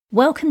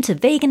Welcome to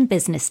Vegan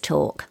Business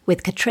Talk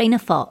with Katrina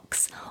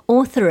Fox,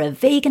 author of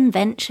Vegan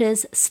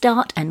Ventures,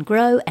 Start and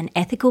Grow an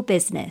Ethical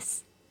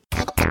Business.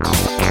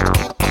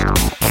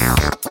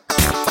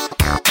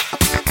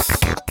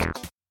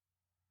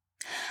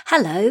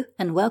 Hello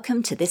and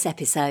welcome to this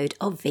episode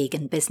of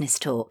Vegan Business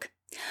Talk.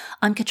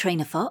 I'm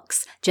Katrina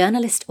Fox,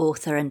 journalist,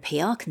 author and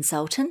PR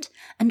consultant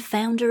and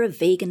founder of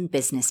Vegan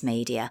Business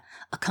Media,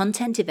 a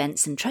content,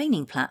 events and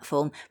training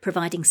platform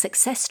providing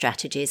success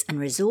strategies and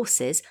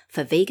resources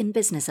for vegan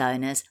business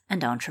owners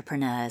and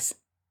entrepreneurs.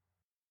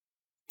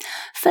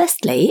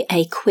 Firstly,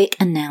 a quick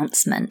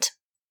announcement.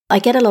 I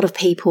get a lot of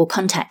people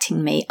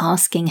contacting me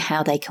asking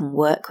how they can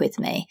work with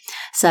me.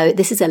 So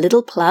this is a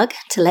little plug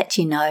to let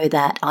you know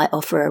that I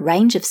offer a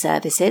range of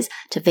services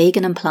to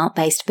vegan and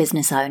plant-based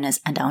business owners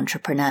and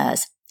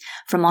entrepreneurs.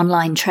 From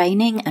online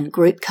training and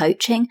group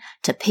coaching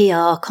to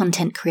PR,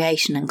 content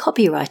creation and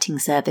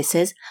copywriting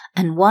services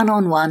and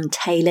one-on-one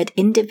tailored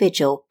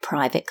individual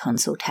private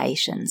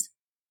consultations.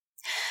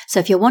 So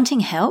if you're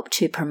wanting help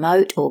to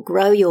promote or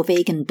grow your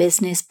vegan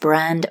business,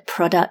 brand,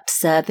 product,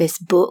 service,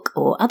 book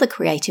or other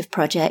creative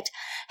project,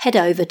 head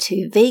over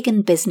to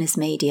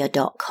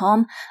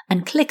veganbusinessmedia.com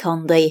and click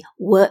on the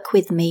Work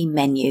With Me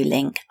menu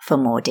link for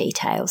more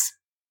details.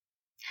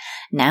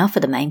 Now for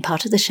the main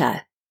part of the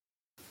show.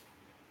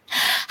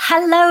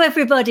 Hello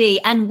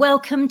everybody and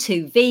welcome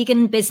to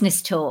Vegan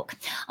Business Talk.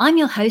 I'm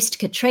your host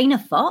Katrina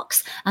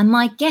Fox and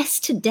my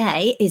guest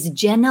today is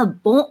Jenna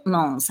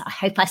Bontemans. I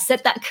hope I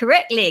said that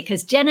correctly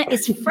because Jenna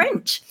is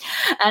French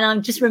and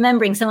I'm just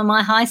remembering some of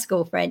my high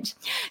school French.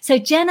 So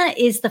Jenna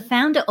is the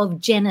founder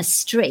of Jenna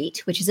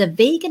Street, which is a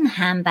vegan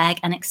handbag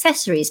and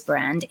accessories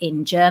brand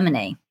in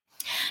Germany.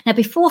 Now,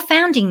 before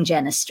founding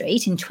Jenna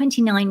Street in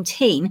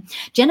 2019,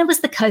 Jenna was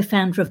the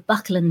co-founder of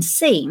Buckle &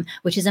 Seam,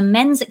 which is a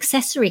men's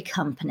accessory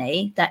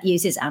company that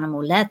uses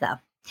animal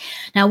leather.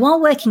 Now, while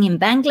working in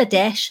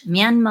Bangladesh,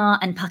 Myanmar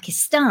and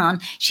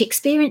Pakistan, she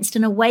experienced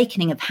an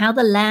awakening of how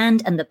the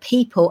land and the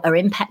people are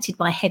impacted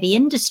by heavy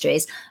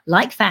industries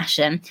like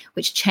fashion,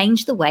 which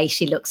changed the way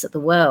she looks at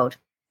the world.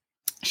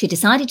 She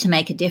decided to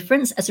make a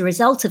difference as a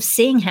result of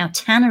seeing how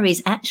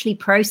tanneries actually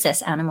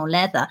process animal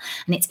leather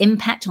and its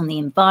impact on the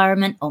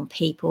environment, on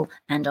people,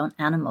 and on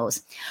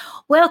animals.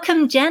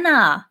 Welcome,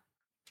 Jenna.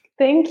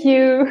 Thank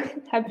you.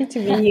 Happy to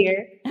be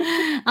here.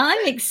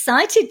 I'm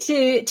excited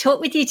to talk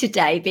with you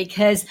today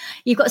because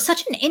you've got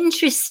such an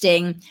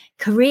interesting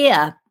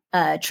career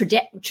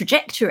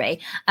trajectory.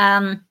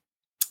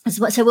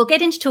 So we'll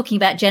get into talking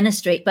about Jenna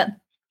Street, but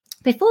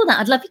before that,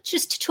 I'd love you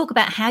just to talk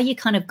about how you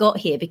kind of got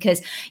here,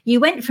 because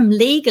you went from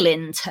legal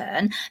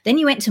intern, then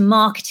you went to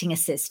marketing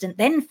assistant,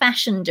 then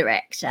fashion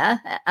director,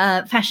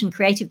 fashion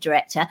creative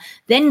director,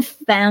 then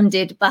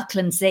founded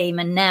Buckle & Seam,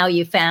 and now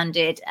you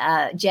founded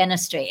Jenna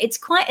Street. It's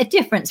quite a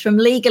difference from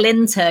legal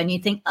intern. You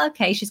think,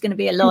 okay, she's going to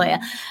be a lawyer.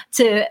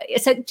 So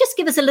just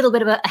give us a little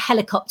bit of a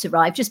helicopter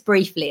ride, just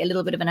briefly, a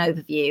little bit of an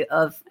overview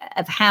of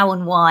how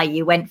and why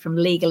you went from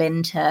legal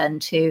intern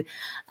to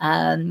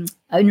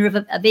owner of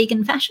a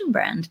vegan fashion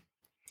brand.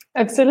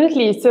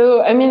 Absolutely.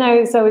 So, I mean, I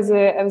was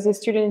a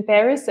student in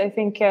Paris. I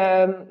think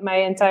my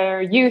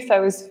entire youth, I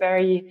was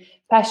very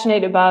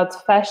passionate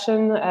about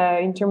fashion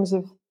in terms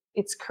of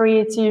its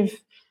creative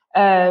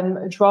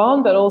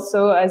drawn, but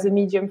also as a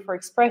medium for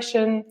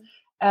expression.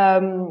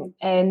 I don't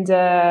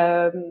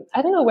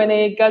know, when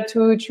I got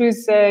to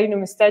choose,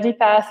 a study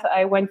path,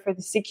 I went for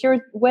the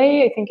secure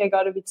way. I think I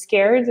got a bit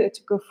scared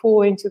to go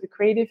full into the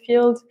creative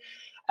field.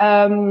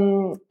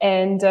 So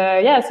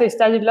I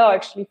studied law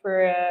actually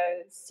for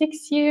 5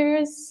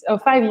 years, wow.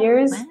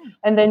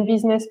 And then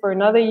business for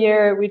another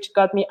year, which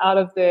got me out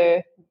of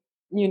the,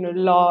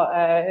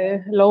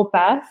 law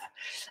path.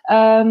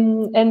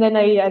 And then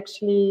I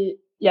actually,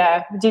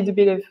 did a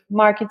bit of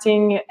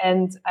marketing,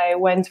 and I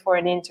went for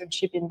an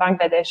internship in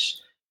Bangladesh.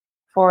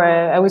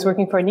 I was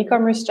working for an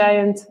e-commerce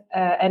giant,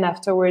 and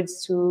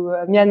afterwards to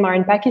Myanmar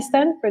and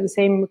Pakistan for the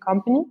same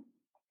company.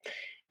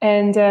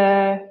 And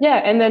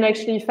then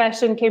actually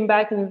fashion came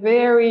back in a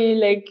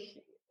very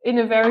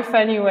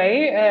funny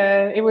way.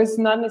 It was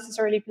not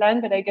necessarily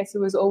planned, but I guess it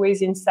was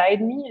always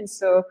inside me. And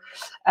so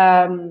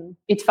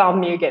it found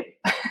me again.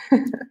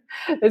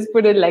 Let's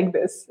put it like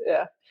this.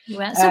 Yeah.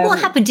 Well, so what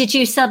happened? Did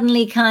you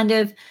suddenly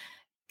did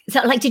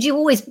you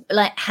always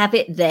have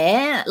it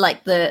there,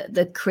 like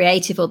the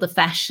creative or the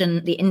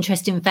fashion, the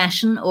interest in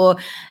fashion, or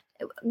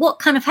what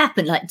kind of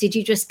happened? Did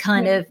you just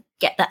kind of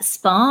get that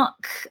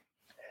spark?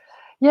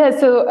 Yeah,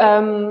 so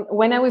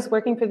when I was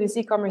working for this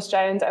e-commerce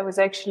giant, I was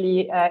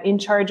actually in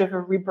charge of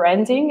a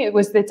rebranding. It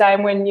was the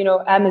time when,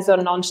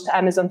 Amazon launched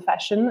Amazon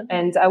Fashion,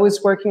 and I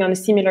was working on a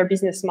similar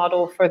business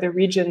model for the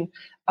region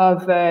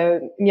of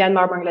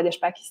Myanmar, Bangladesh,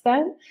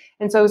 Pakistan.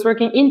 And so I was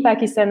working in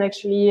Pakistan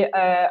actually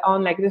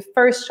on the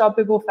first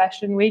shoppable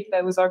fashion week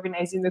that was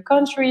organized in the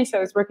country. So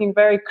I was working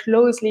very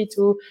closely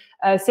to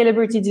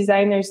celebrity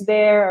designers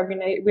there.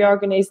 We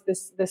organized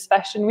this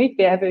fashion week.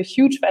 They have a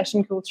huge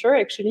fashion culture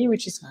actually,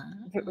 which is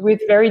with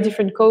very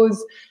different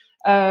codes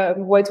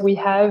what we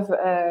have,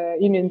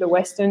 in the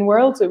Western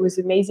world. So it was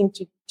amazing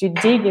to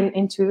dig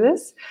into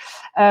this.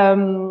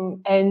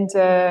 And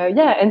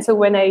so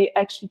when I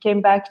actually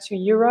came back to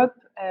Europe,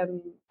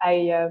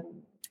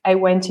 I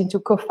went into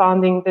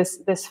co-founding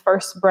this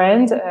first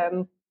brand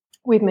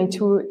with my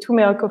two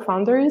male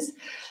co-founders.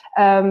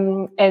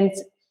 And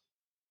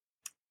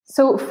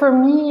so for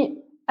me,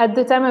 at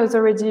the time, I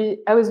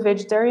was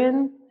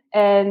vegetarian,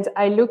 and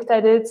I looked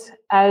at it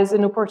as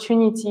an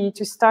opportunity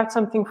to start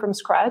something from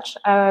scratch.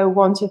 I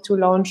wanted to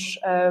launch,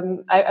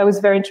 I was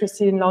very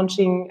interested in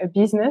launching a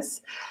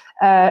business,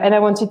 and I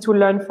wanted to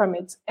learn from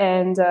it,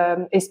 and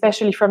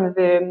especially from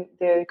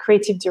the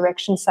creative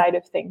direction side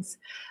of things.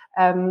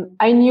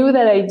 I knew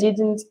that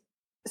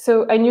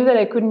I knew that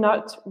I could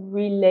not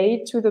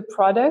relate to the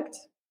product,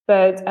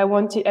 but I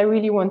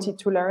really wanted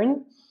to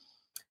learn.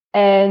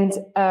 And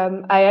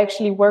I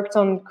actually worked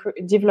on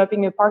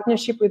developing a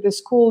partnership with a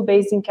school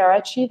based in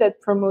Karachi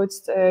that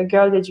promotes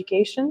girl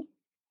education.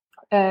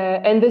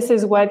 And this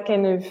is what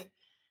kind of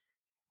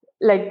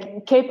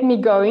kept me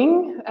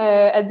going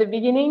at the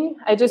beginning.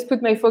 I just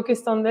put my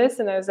focus on this,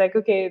 and I was like,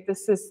 okay,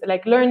 this is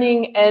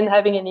learning and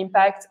having an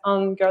impact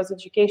on girls'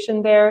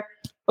 education there.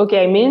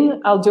 Okay,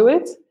 I'll do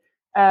it.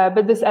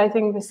 But I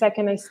think the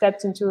second I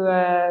stepped into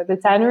the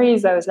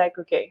tanneries, I was like,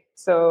 okay,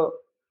 so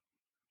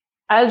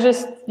I'll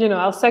just,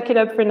 I'll suck it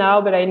up for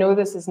now, but I know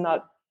this is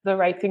not the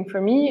right thing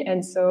for me.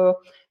 And so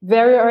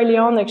very early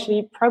on,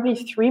 actually, probably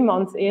 3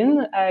 months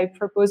in, I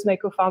proposed my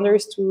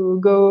co-founders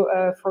to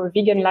go for a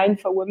vegan line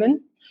for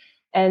women.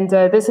 And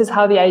this is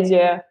how the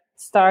idea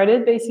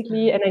started,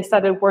 basically. And I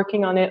started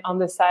working on it on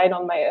the side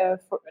on my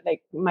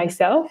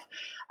myself.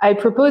 I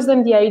proposed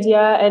them the idea,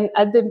 and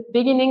at the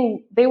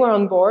beginning, they were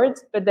on board,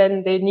 but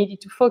then they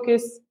needed to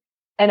focus,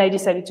 and I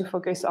decided to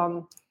focus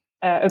on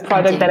a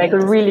product that I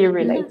could really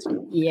relate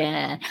to.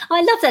 Yeah,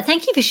 I love that.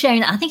 Thank you for sharing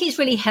that. I think it's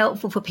really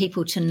helpful for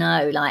people to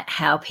know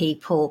how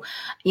people,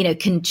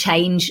 can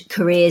change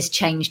careers,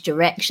 change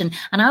direction.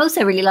 And I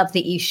also really love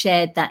that you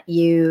shared that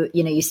you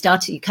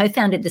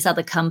co-founded this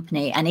other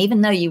company, and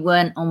even though you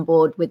weren't on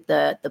board with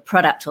the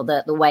product or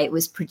the way it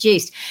was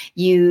produced,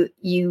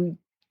 you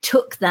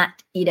took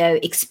that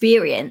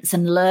experience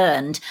and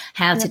learned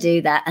how to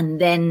do that, and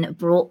then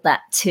brought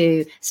that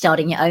to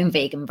starting your own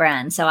vegan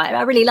brand. So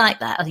I really like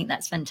that. I think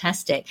that's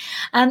fantastic.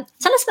 Tell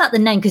us about the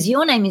name, because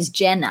your name is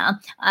Jenna,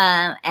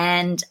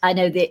 and I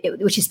know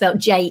which is spelled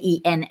Jena,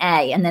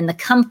 and then the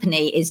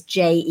company is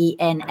Jenah,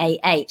 and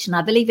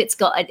I believe it's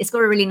got a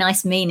really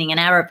nice meaning in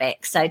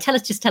Arabic. So tell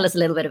us a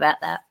little bit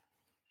about that.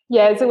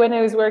 Yeah, so when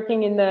I was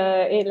working in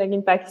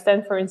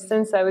Pakistan, for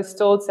instance, I was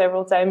told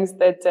several times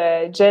that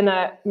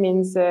Jannah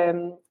means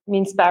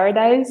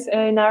paradise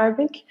in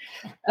Arabic,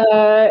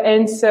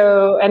 and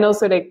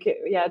also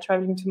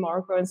traveling to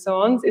Morocco and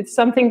so on. It's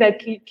something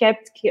that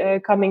kept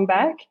coming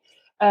back,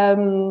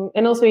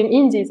 and also in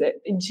India,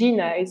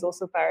 Jina is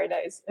also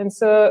paradise, and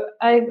so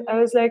I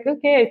was like,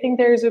 okay, I think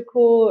there's a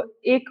cool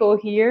echo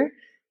here.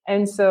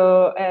 And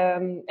so,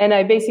 and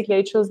I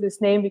chose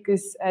this name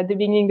because at the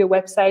beginning, the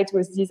website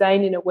was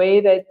designed in a way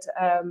that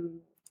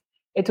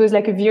it was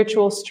like a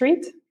virtual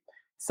street.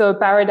 So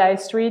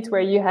Paradise Street,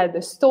 where you had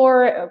the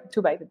store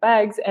to buy the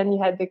bags, and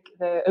you had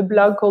a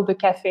blog called The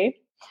Cafe,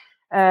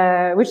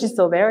 which is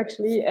still there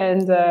actually.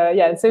 And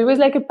so it was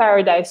like a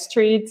Paradise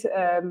Street,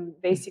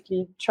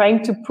 basically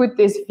trying to put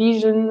this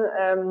vision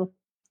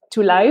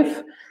to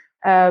life,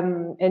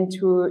 and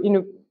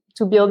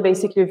to build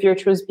basically a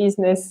virtuous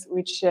business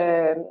which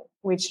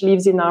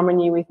lives in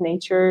harmony with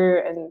nature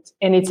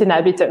and its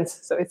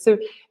inhabitants. So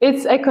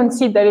I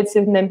concede that it's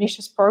an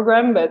ambitious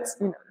program, but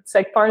it's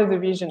like part of the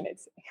vision,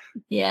 let's say.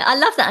 Yeah, I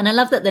love that. And I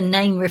love that the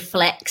name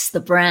reflects the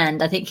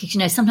brand. I think,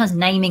 sometimes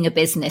naming a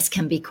business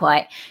can be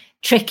quite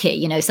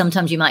tricky.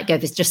 Sometimes you might go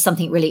for just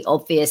something really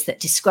obvious that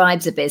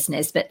describes a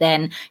business, but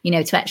then,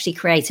 to actually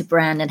create a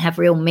brand and have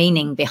real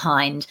meaning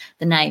behind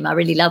the name. I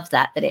really love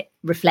that it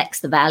reflects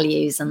the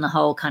values and the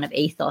whole kind of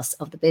ethos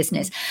of the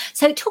business.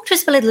 So talk to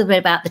us a little bit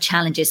about the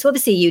challenges. So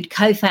obviously you'd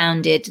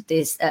co-founded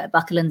this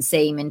Buckle and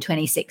Seam in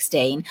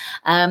 2016.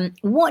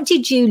 What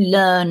did you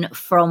learn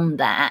from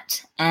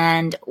that?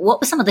 And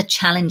what were some of the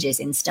challenges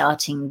in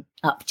starting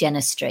up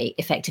Jenna Street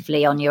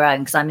effectively on your own?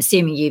 Because I'm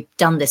assuming you've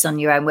done this on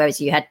your own,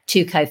 whereas you had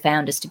two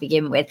co-founders to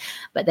begin with,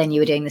 but then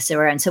you were doing this on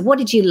your own. So what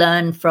did you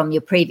learn from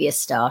your previous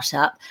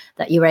startup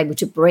that you were able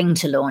to bring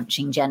to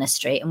launching Jenna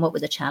Street, and what were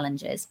the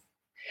challenges?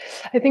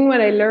 I think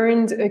what I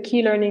learned, a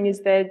key learning,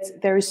 is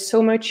that there is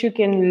so much you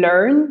can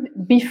learn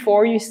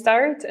before you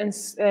start, and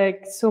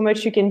so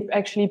much you can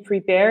actually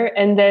prepare.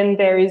 And then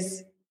there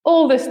is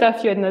all the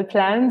stuff you had not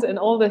planned and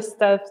all the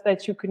stuff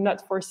that you could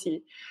not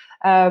foresee.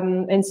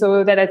 And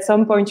so that at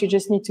some point you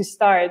just need to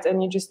start,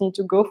 and you just need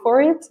to go for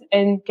it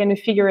and kind of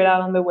figure it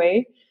out on the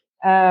way.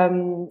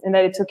 And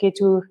that it's okay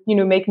to,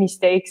 make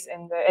mistakes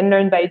and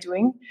learn by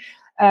doing.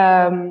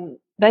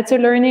 That's a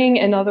learning.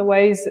 And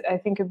otherwise, I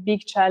think a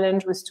big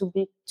challenge was to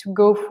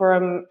go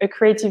from a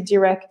creative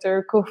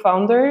director,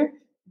 co-founder,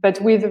 but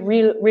with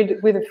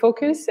a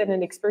focus and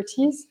an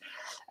expertise,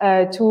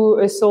 to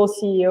a sole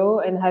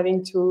CEO, and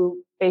having to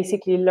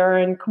basically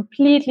learn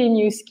completely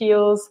new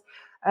skills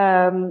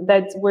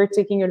that were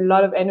taking a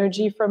lot of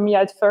energy from me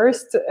at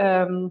first.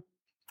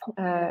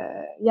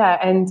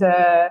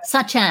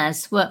 Such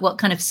as what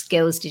kind of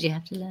skills did you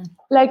have to learn?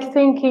 Like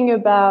thinking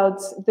about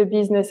the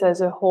business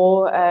as a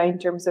whole, in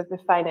terms of the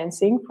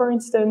financing, for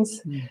instance,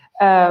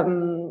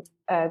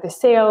 the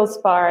sales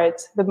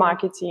part, the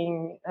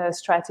marketing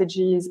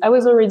strategies. I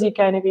was already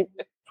kind of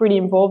pretty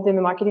involved in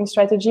the marketing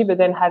strategy, but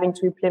then having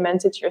to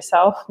implement it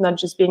yourself, not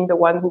just being the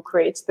one who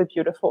creates the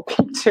beautiful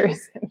pictures.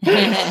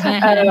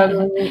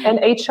 And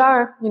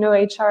HR,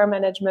 HR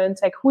management,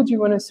 like who do you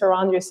want to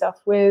surround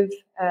yourself with?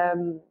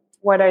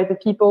 What are the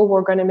people who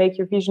are going to make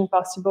your vision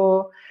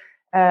possible?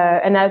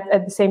 And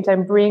at the same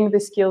time, bring the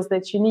skills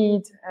that you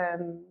need,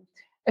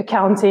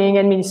 accounting,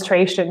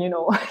 administration,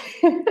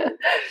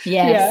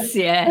 Yes.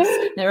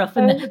 They're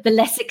often the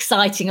less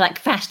exciting, like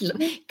fashion,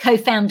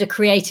 co-founder,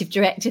 creative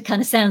director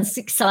kind of sounds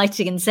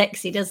exciting and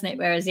sexy, doesn't it?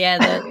 Whereas, the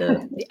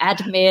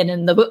admin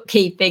and the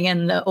bookkeeping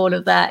and all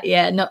of that,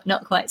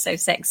 not quite so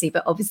sexy,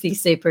 but obviously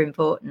super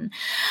important.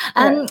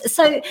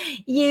 So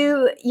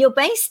you're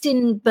based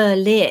in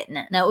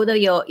Berlin. Now, although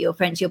you're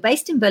French, you're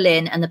based in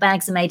Berlin and the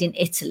bags are made in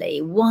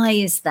Italy. Why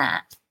is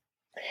that?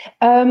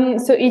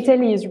 So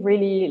Italy is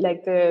really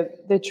like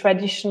the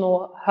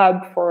traditional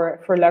hub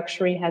for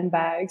luxury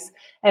handbags.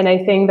 And I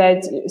think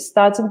that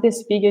starting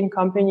this vegan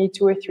company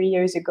 2 or 3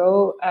 years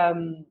ago,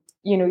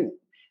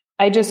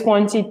 I just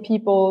wanted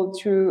people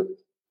to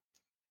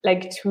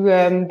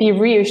be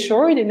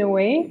reassured in a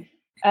way,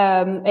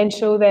 and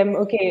show them,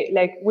 okay,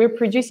 like we're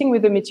producing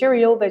with a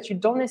material that you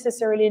don't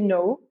necessarily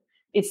know.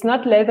 It's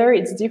not leather,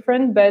 it's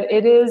different, but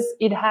it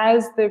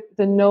has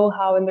the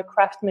know-how and the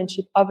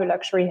craftsmanship of a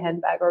luxury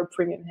handbag or a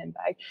premium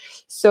handbag.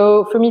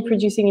 So for me,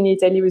 producing in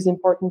Italy was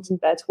important in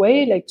that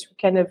way, like to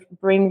kind of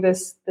bring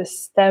this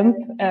stamp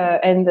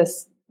and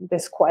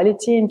this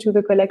quality into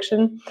the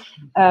collection.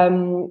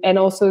 And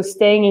also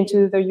staying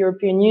into the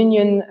European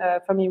Union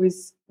for me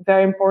was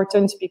very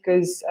important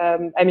because,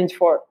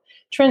 for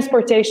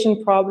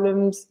transportation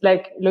problems,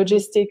 like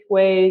logistic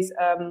ways,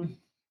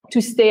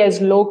 to stay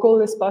as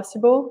local as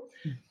possible.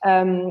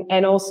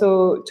 And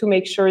also to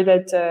make sure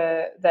that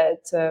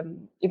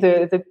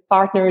the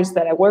partners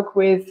that I work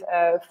with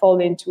fall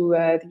into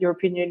the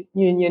European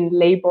Union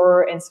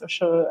labor and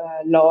social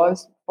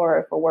laws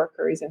for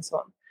workers and so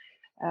on.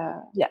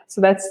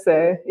 So that's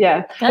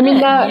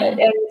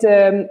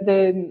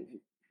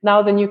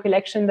now the new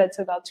collection that's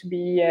about to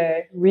be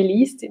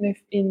released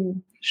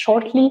in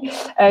shortly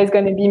is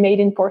going to be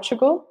made in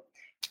Portugal.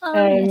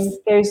 Yes.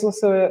 There's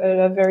also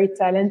a very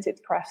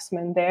talented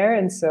craftsman there.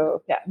 And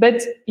so,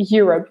 but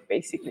Europe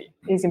basically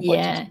is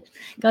important. Yeah,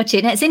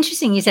 gotcha. Now, it's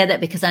interesting you said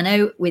that because I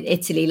know with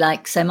Italy,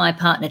 so my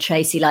partner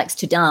Tracy likes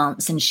to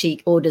dance and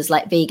she orders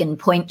like vegan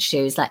point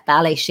shoes, like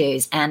ballet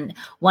shoes. And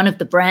one of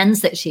the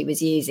brands that she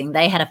was using,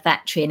 they had a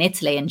factory in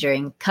Italy. And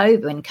during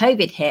COVID, when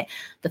COVID hit,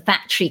 the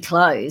factory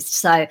closed.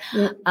 So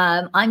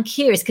I'm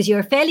curious because you're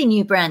a fairly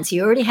new brand. So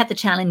you already had the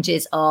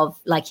challenges of,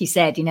 like you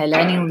said,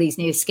 learning all these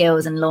new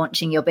skills and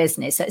launching your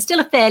business. So it's still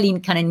a fairly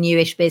kind of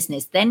newish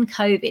business. Then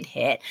COVID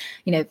hit,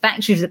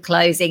 factories were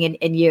closing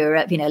in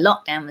Europe,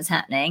 lockdown was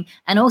happening.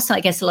 And also,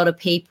 I guess a lot of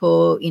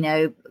people,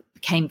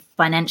 became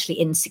financially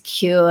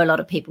insecure. A lot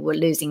of people were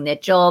losing their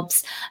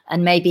jobs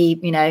and maybe,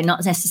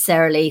 not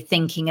necessarily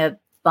thinking of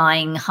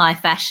buying high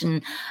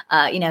fashion,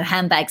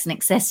 handbags and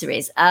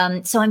accessories.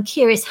 So I'm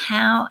curious,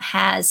 how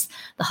has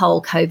the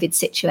whole COVID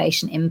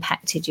situation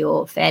impacted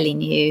your fairly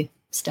new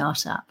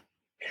startup?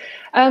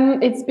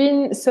 It's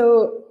been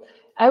so.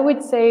 I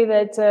would say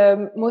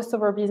that most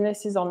of our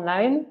business is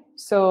online.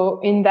 So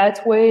in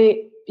that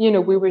way,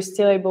 we were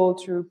still able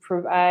to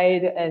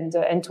provide and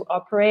to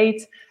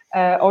operate.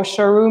 Our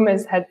showroom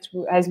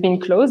has been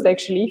closed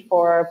actually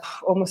for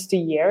almost a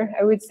year,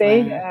 I would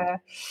say. Wow.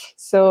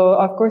 So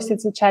of course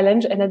it's a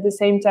challenge, and at the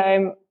same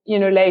time,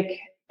 like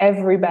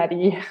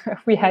everybody,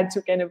 we had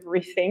to kind of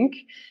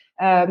rethink,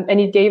 and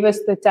it gave us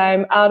the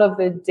time out of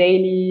the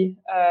daily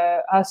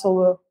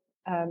hustle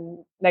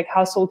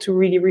to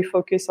really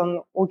refocus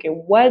on, okay,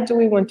 what do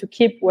we want to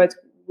keep? What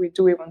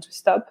do we want to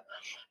stop?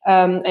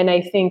 And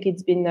I think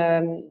it's been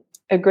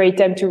a great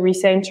time to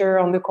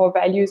recenter on the core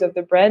values of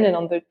the brand and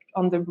on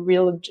the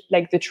real,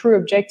 the true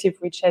objective,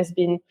 which has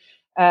been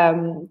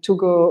to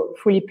go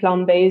fully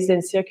plant-based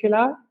and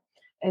circular.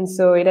 And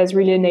so it has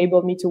really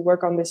enabled me to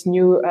work on this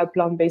new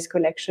plant-based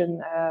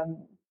collection,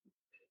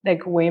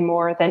 way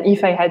more than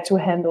if I had to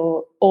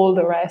handle all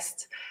the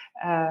rest.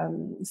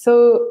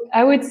 So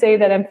I would say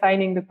that I'm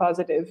finding the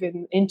positive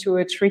into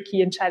a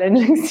tricky and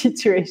challenging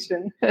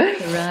situation.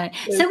 Right.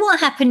 So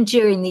what happened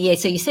during the year?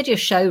 So you said your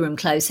showroom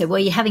closed. So were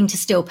you having to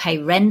still pay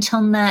rent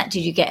on that?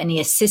 Did you get any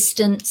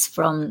assistance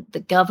from the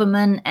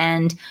government?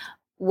 And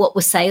what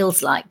were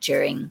sales like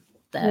during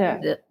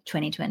the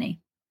 2020?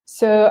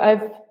 So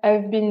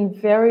I've been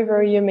very,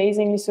 very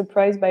amazingly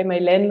surprised by my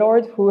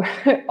landlord, who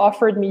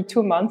offered me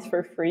 2 months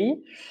for free.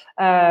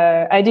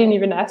 I didn't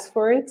even ask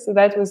for it, so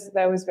that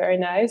was very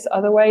nice.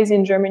 Otherwise,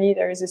 in Germany,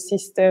 there is a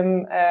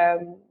system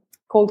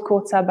called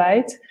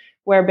Kurzarbeit,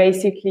 where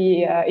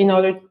basically, in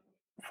order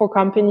for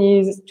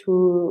companies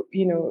to,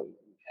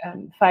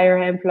 fire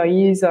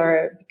employees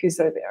or because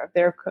of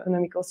their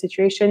economical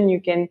situation, you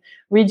can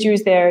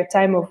reduce their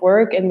time of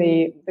work, and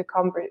the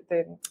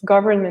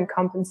government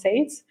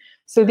compensates.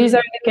 So these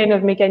are the kind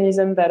of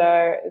mechanisms that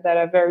are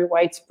very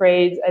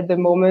widespread at the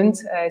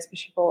moment,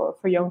 especially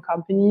for young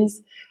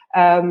companies.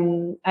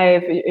 I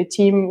have a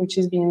team which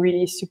has been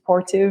really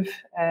supportive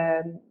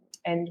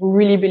and who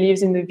really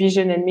believes in the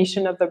vision and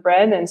mission of the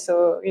brand, and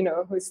so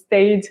who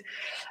stayed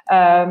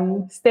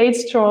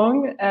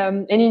strong.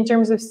 And in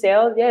terms of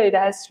sales, it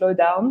has slowed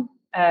down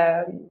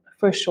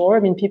for sure. I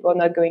mean, people are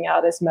not going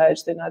out as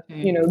much. They're not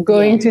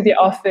going to the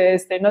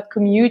office. They're not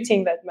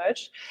commuting that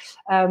much.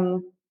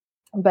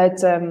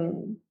 But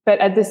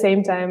at the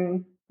same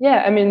time,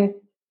 I mean,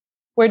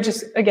 we're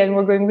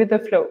going with the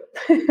flow.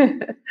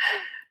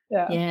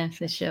 Yeah,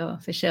 for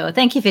sure.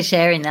 Thank you for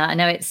sharing that. I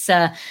know it's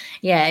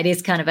it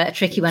is kind of a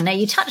tricky one. Now,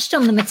 you touched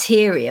on the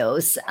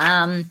materials.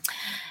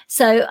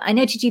 So I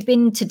noted you've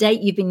been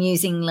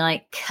using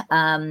like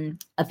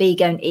a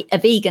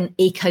vegan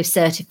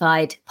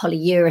eco-certified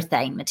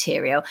polyurethane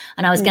material.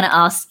 And I was going to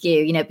ask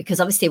you, because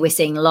obviously we're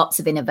seeing lots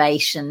of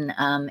innovation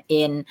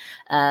in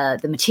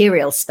the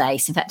material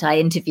space. In fact, I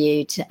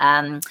interviewed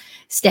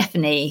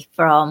Stephanie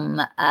from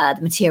the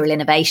Material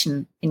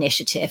Innovation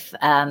Initiative,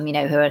 who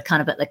are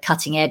kind of at the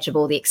cutting edge of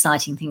all the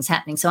exciting things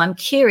happening. So I'm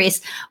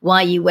curious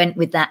why you went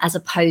with that as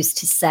opposed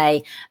to,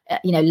 say,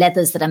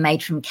 leathers that are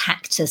made from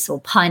cactus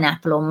or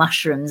pineapple or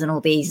mushrooms and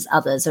all these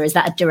others, or is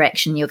that a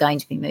direction you're going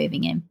to be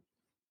moving in?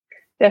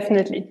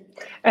 Definitely.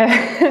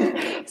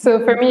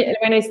 So for me,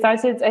 when I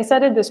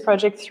started this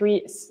project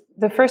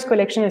the first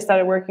collection I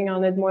started working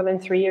on it more than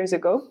 3 years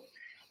ago.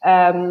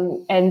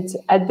 And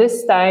at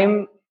this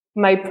time,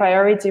 my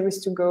priority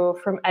was to go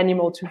from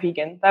animal to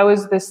vegan. That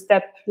was the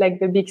step, like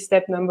the big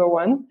step number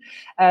one,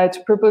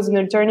 to propose an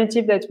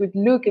alternative that would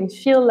look and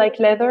feel like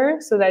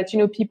leather so that,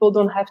 people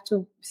don't have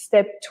to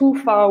step too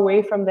far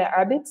away from their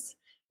habits,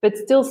 but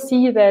still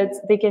see that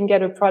they can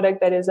get a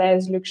product that is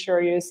as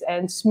luxurious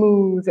and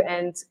smooth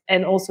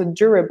and also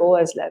durable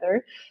as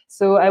leather.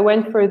 So I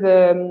went for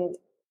the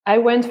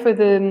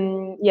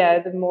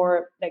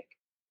more like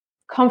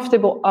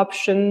comfortable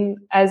option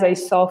as I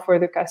saw for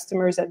the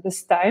customers at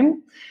this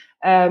time,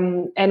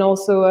 and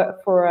also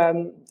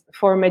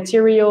for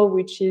material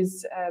which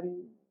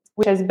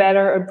has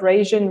better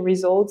abrasion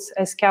results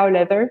as cow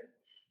leather.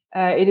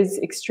 It is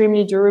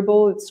extremely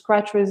durable. It's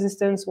scratch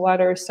resistant,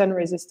 water, sun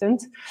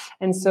resistant.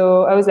 And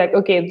so I was like,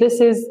 okay, this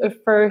is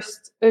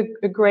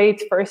a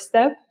great first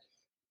step.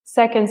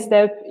 Second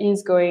step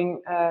is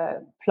going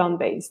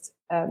plant-based.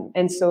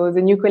 And so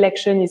the new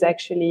collection is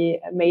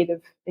actually made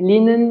of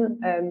linen,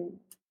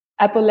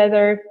 apple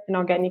leather, and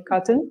organic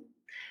cotton.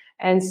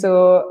 And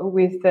so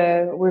we've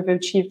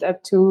achieved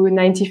up to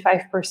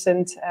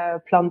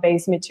 95%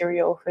 plant-based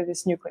material for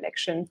this new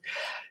collection.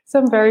 So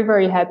I'm very,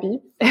 very happy.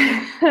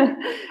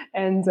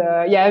 And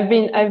I've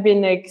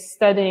been like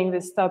studying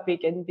this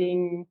topic and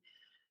being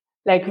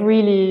like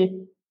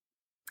really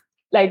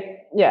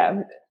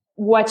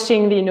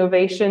watching the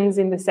innovations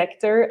in the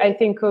sector. I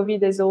think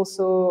COVID has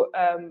also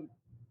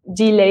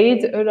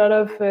delayed a lot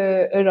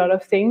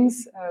of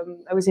things.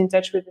 I was in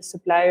touch with a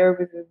supplier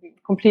with a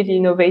completely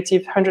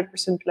innovative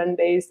 100%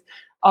 plant-based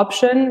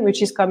option,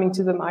 which is coming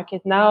to the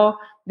market now.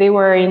 They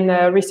were in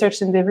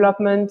research and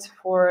development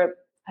for,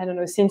 I don't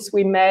know, since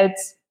we met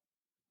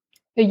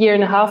a year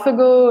and a half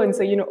ago. And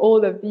so,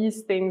 all of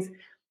these things,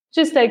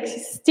 just like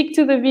stick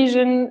to the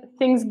vision.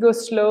 Things go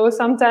slow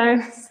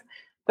sometimes,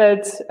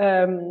 but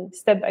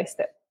step by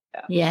step.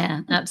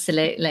 Yeah,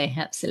 absolutely.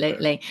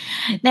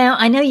 Now,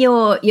 I know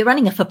you're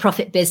running a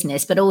for-profit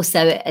business, but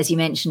also, as you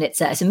mentioned, it's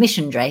a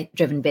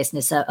mission-driven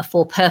business, a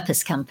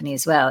for-purpose company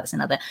as well. It's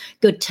another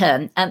good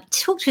term.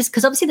 Talk to us,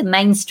 because obviously the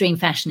mainstream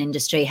fashion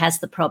industry has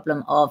the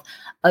problem of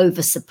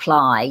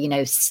oversupply.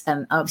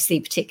 Obviously,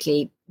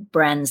 particularly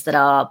brands that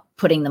are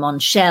putting them on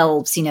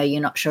shelves.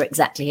 You're not sure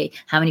exactly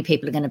how many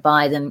people are going to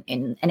buy them,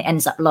 and it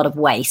ends up a lot of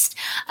waste.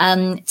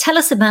 Tell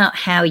us about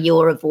how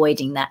you're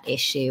avoiding that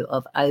issue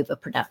of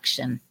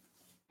overproduction.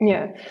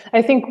 Yeah,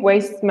 I think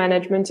waste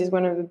management is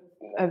one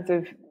of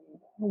the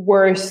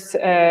worst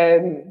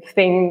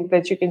thing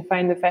that you can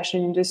find in the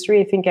fashion industry.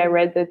 I think I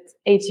read that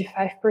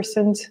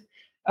 85%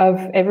 of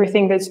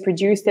everything that's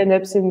produced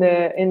ends up in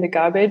the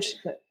garbage.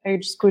 I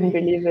just couldn't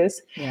believe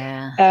this.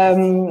 Yeah,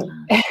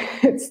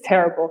 it's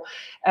terrible.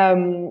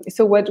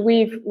 So what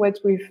we've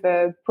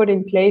put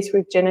in place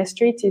with Jenna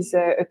Street is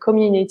a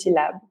community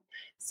lab.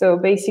 So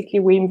basically,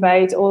 we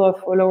invite all our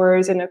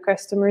followers and our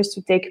customers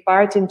to take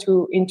part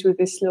into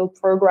this little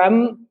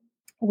program,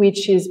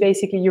 which is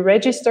basically you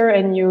register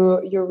and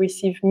you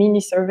receive mini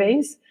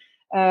surveys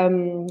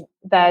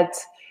that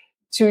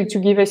to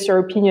give us your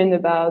opinion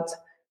about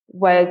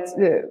where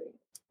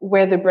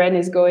the brand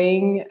is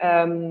going.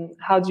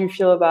 How do you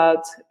feel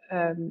about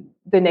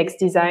the next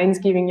designs?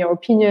 Giving your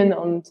opinion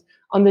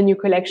on the new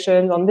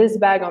collection, on this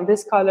bag, on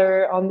this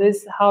color, on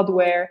this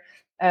hardware.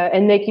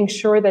 and making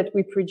sure that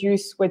we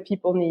produce what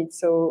people need.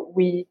 So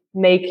we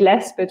make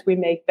less, but we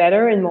make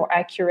better and more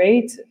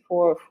accurate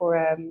for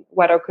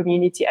what our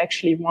community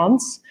actually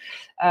wants.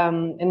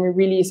 And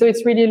so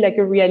it's really like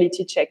a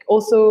reality check.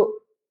 Also,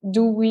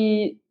 do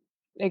we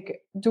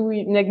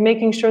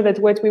making sure that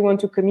what we want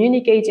to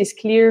communicate is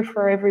clear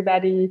for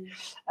everybody,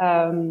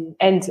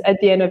 and at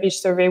the end of each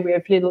survey we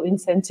have little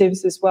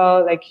incentives as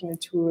well, like, you know,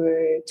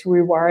 to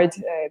reward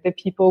the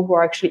people who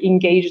are actually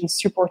engaged and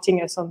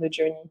supporting us on the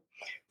journey.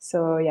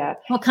 So yeah.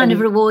 What kind of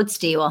rewards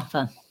do you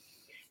offer?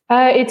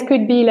 It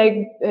could be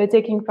like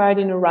taking part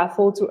in a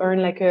raffle to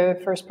earn like a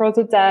first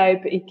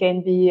prototype. It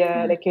can be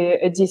like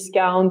a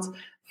discount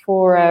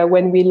for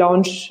when we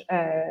launch,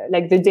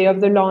 like the day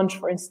of the launch,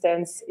 for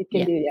instance. It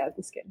can be,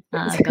 this can.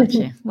 Got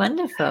you.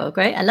 Wonderful.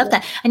 Great. I love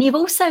that. And you've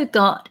also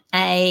got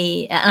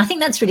and I think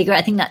that's really great.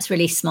 I think that's a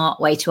really smart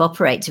way to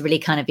operate, to really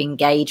kind of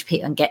engage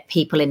people and get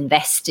people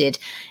invested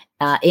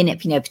in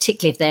it, you know,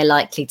 particularly if they're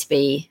likely to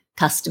be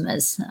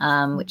customers,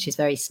 which is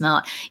very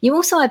smart. You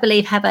also, I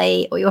believe,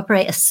 you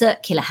operate a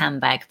circular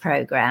handbag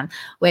program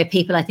where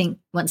people, I think,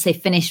 once they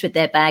finish with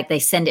their bag, they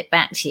send it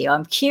back to you.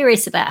 I'm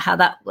curious about how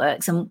that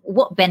works and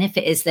what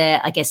benefit is there,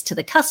 I guess, to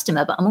the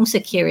customer, but I'm also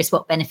curious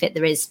what benefit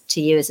there is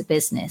to you as a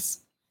business.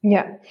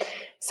 Yeah.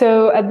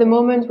 So at the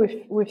moment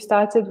we've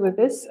started with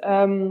this.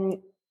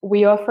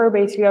 We offer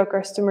basically our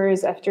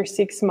customers, after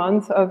 6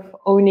 months of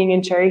owning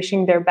and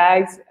cherishing their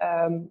bags,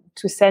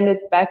 to send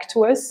it back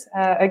to us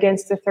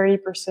against a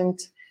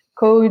 30%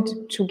 code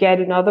to get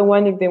another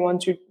one if they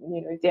want to,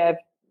 you know, if they have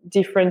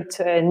different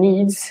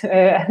needs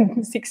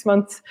 6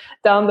 months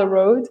down the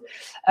road.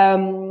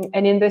 And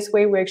in this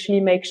way, we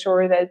actually make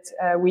sure that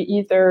we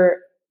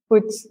either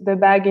put the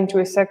bag into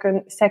a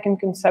second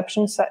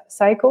consumption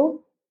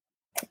cycle,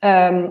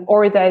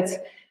 or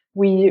that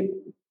we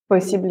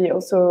possibly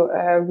also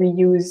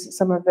reuse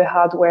some of the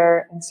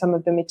hardware and some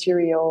of the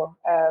material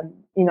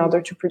in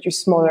order to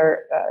produce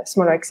smaller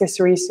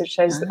accessories, such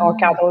as our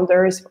card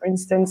holders, for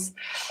instance.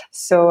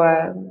 So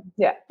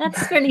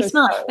that's really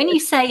smart. When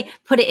you say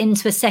put it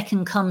into a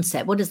second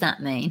concept, what does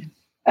that mean?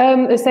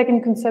 A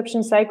second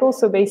consumption cycle.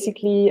 So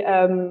basically,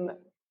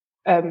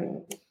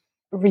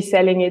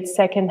 reselling it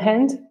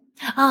secondhand.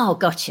 Oh,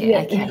 got you.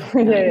 Yeah.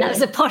 Okay, that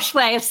was a posh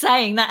way of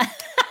saying that.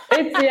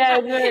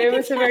 It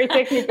was a very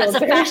technical. That's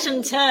a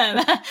fashion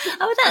term.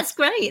 Oh, that's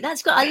great.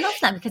 That's great. I love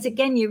that, because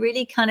again, you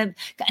really kind of,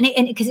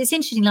 and because it's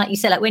interesting, like you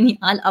said, like when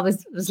I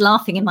was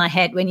laughing in my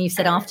head when you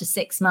said after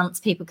 6 months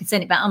people could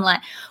send it back. I'm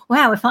like,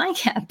 wow, if I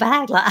get a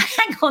bag, like I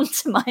hang on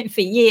to mine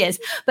for years.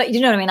 But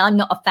you know what I mean? I'm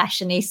not a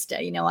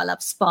fashionista. You know, I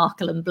love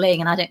sparkle and bling,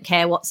 and I don't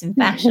care what's in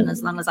fashion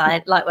as long as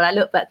I like what I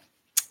look. But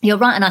you're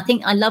right. And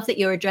I love that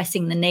you're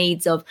addressing the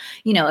needs of,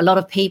 you know, a lot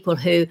of people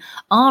who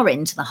are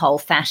into the whole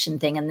fashion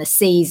thing and the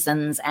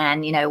seasons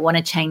and, you know, want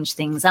to change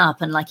things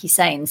up. And like you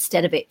say,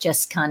 instead of it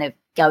just kind of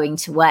going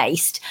to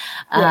waste,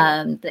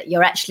 that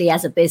you're actually,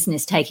 as a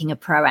business, taking a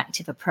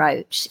proactive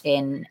approach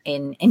in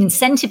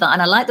incentivize.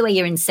 And I like the way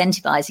you're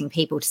incentivizing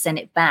people to send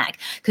it back,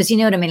 because you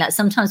know what I mean? Like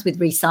sometimes with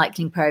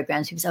recycling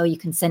programs, people say, oh, you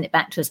can send it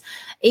back to us.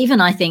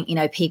 Even I think, you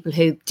know, people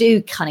who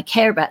do kind of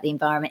care about the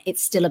environment,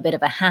 it's still a bit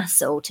of a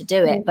hassle to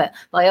do it. But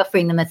by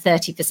offering them a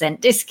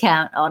 30%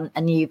 discount on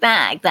a new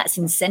bag, that's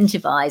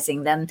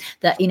incentivizing them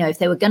that, you know, if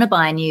they were going to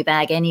buy a new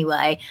bag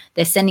anyway,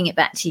 they're sending it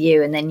back to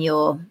you, and then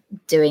you're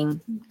doing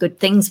good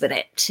things with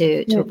it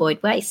to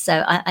avoid waste.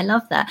 So I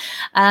love that.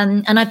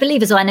 And I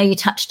believe as well, I know you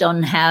touched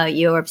on how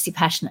you're obviously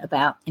passionate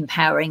about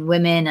empowering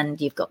women,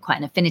 and you've got quite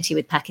an affinity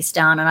with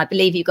Pakistan. And I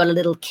believe you've got a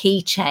little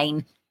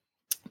keychain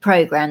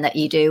program that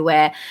you do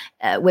where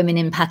women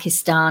in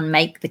Pakistan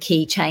make the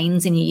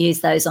keychains and you use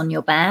those on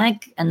your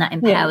bag, and that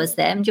empowers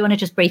them. Do you want to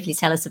just briefly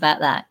tell us about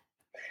that?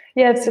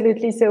 Yeah,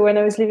 absolutely. So when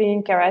I was living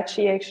in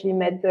Karachi, I actually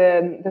met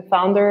the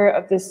founder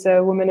of this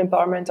women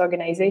empowerment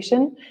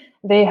organization.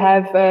 They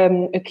have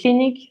a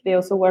clinic. They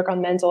also work on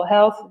mental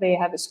health. They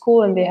have a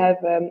school, and they have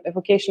a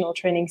vocational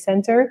training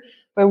center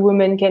where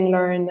women can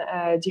learn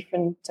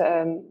different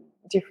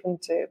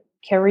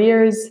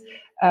careers.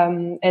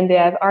 And they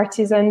have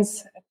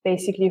artisans,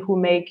 basically, who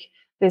make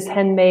this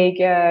handmade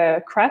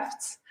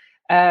crafts.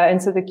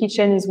 And so the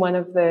kitchen is one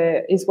of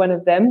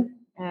them.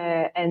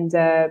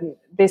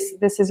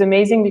 This is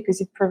amazing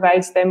because it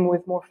provides them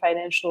with more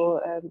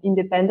financial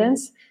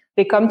independence.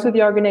 They come to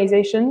the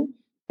organization.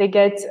 They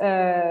get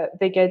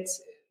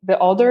the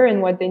order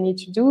and what they need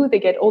to do. They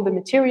get all the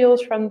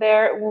materials from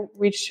there,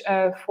 which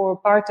for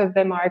part of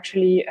them are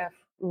actually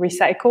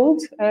recycled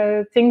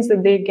things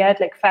that they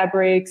get, like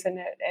fabrics and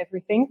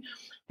everything.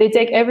 They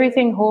take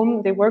everything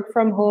home. They work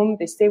from home.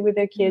 They stay with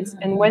their kids,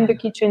 and when the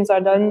kitchens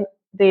are done,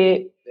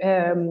 they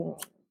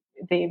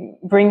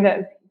bring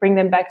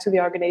them back to the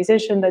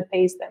organization that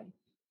pays them.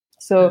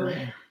 So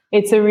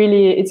it's a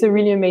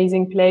really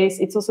amazing place.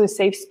 It's also a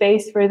safe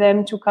space for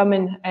them to come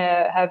and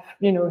have,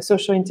 you know,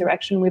 social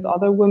interaction with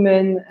other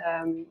women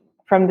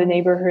from the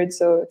neighborhood.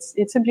 So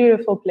it's a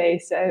beautiful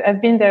place.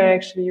 I've been there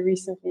actually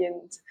recently, and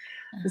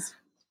it's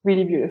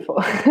really beautiful.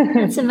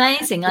 It's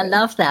amazing. I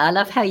love that. I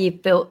love how you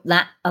built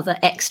that other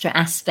extra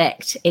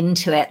aspect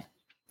into it.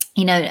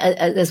 you know,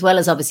 as well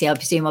as obviously, I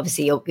presume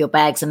obviously your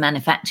bags are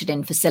manufactured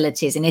in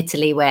facilities in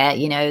Italy where,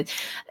 you know,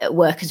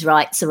 workers'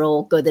 rights are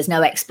all good. There's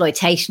no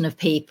exploitation of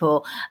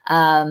people.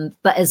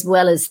 But as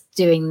well as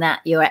doing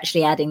that, you're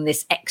actually adding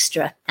this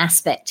extra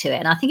aspect to it.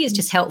 And I think it's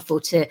just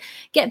helpful to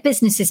get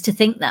businesses to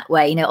think that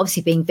way. You know,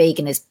 obviously being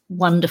vegan is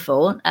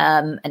wonderful,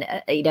 and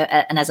you know,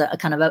 and as a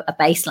kind of a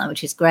baseline,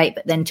 which is great.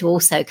 But then to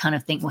also kind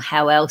of think, well,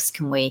 how else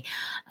can we,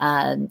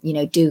 you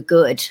know, do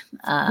good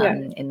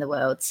in the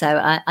world? So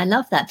I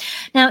love that.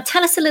 Now,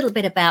 tell us a little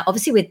bit about,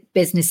 obviously with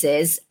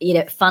businesses, you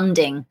know,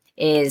 funding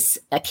is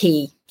a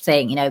key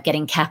thing, you know,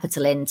 getting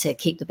capital in to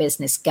keep the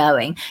business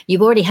going.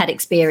 You've already had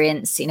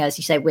experience, you know, as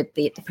you say, with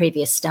the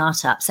previous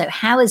startup. So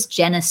how has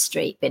Jenna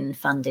Street been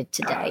funded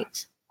to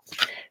date?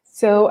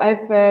 So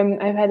I've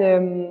had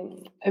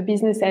a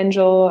business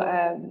angel,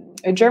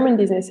 a German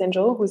business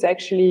angel, who's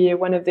actually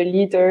one of the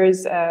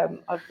leaders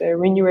of the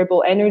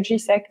renewable energy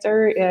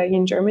sector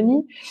in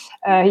Germany.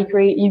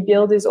 He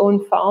built his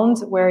own fund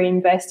where he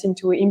invests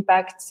into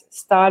impact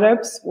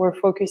startups. We're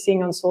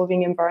focusing on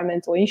solving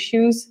environmental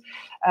issues,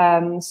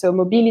 so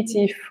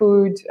mobility,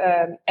 food,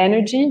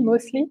 energy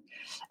mostly.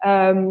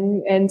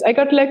 And I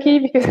got lucky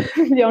because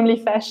the only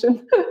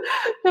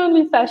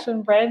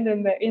fashion brand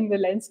in the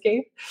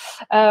landscape.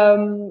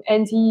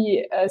 And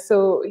he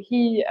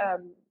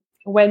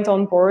went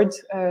on board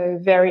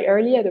very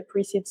early at a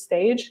pre-seed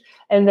stage,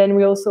 and then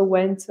we also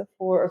went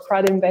for a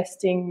crowd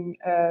investing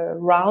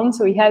round.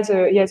 So he has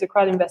a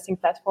crowd investing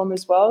platform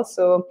as well.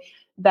 So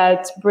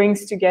that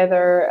brings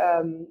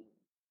together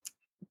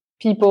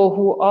people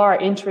who are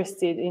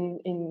interested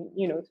in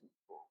you know,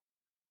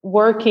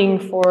 working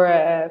for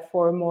a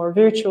more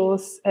virtual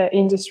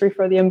industry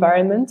for the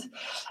environment.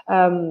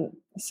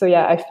 So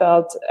yeah, I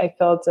felt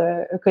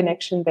a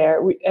connection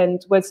there.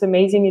 And what's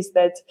amazing is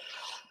that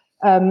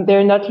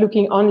they're not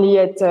looking only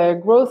at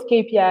growth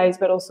KPIs,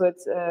 but also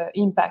at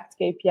impact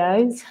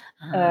KPIs.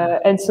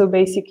 And so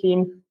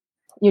basically,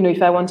 you know,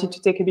 if I wanted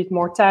to take a bit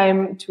more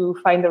time to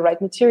find the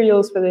right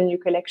materials for the new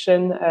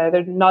collection,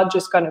 they're not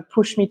just going to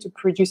push me to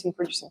produce,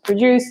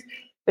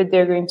 but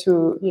they're going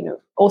to, you know,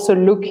 also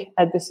look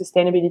at the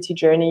sustainability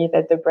journey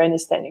that the brand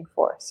is standing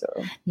for. So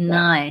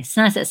nice.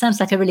 It sounds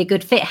like a really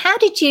good fit. How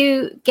did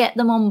you get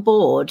them on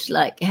board?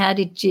 Like, how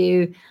did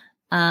you,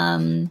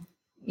 kind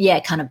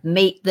of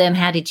meet them?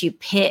 How did you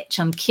pitch?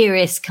 I'm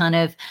curious, kind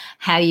of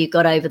how you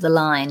got over the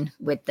line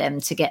with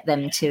them to get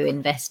them to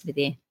invest with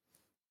you.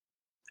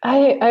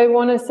 I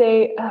want to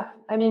say,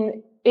 I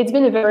mean, it's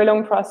been a very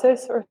long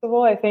process. First of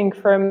all, I think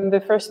from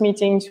the first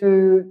meeting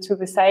to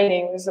the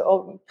signing was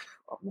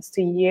almost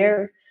a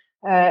year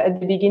at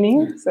the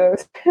beginning. So,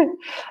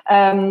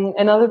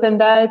 and other than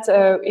that,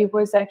 it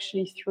was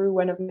actually through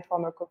one of my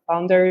former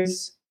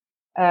co-founders.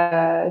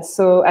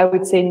 So I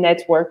would say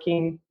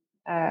networking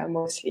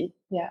mostly.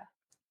 Yeah.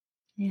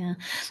 Yeah,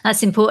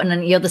 that's important.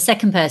 And you're the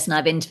second person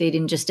I've interviewed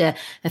in just a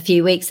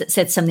few weeks that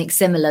said something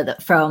similar,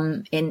 that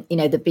from in, you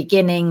know, the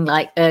beginning,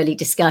 like early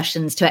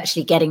discussions to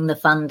actually getting the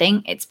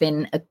funding, it's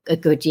been a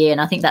good year. And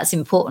I think that's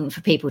important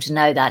for people to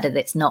know that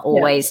it's not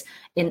always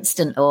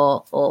instant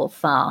or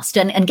fast.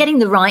 And getting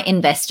the right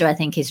investor, I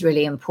think, is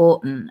really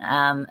important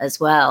as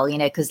well, you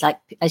know, because like,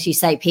 as you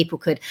say, people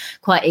could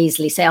quite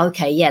easily say,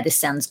 okay, yeah, this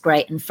sounds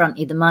great, and front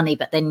you the money,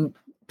 but then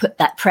put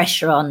that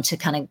pressure on to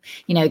kind of,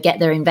 you know, get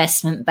their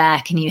investment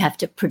back, and you have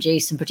to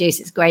produce.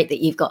 It's great that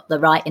you've got the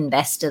right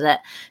investor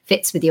that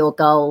fits with your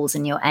goals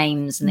and your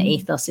aims and the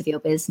ethos of your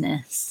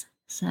business.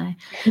 So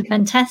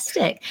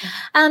fantastic.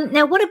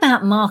 Now, what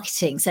about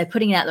marketing? So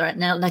putting it out there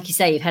now, like you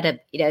say, you've had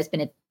it's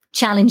been a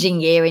challenging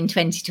year in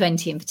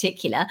 2020 in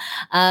particular.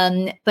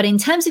 But in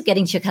terms of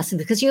getting to your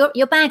customers, because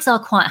your bags are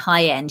quite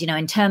high end, you know,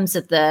 in terms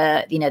of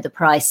the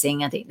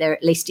pricing, I think they're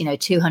at least,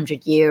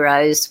 200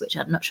 euros, which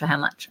I'm not sure how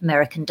much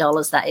American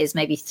dollars that is,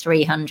 maybe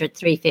 300,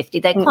 350.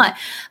 They're quite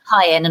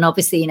high end. And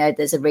obviously,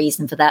 there's a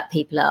reason for that.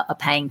 People are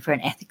paying for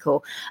an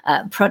ethical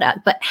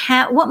product. But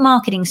what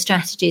marketing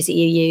strategies are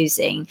you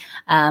using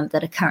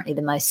that are currently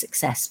the most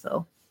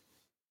successful?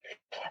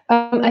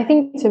 I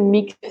think it's a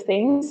mix of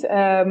things.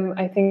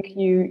 I think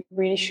you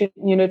really should,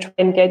 try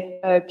and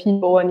get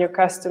people and your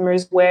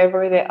customers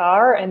wherever they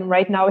are. And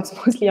right now it's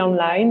mostly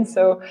online.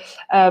 So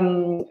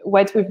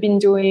what we've been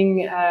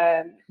doing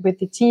with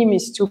the team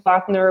is to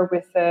partner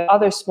with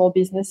other small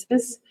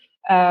businesses,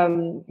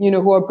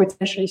 who are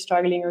potentially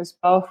struggling as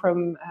well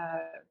from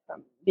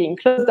being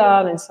closed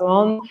down and so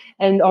on,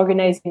 and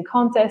organizing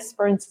contests,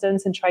 for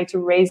instance, and try to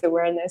raise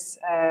awareness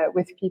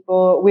with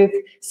people with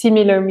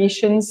similar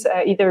missions,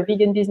 either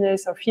vegan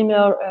business or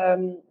female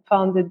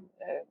founded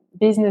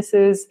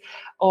businesses,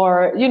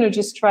 or,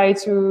 just try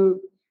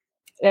to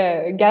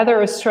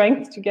gather a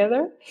strength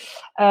together.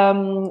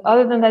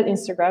 Other than that,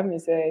 Instagram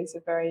is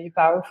a very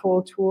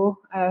powerful tool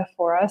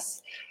for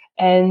us.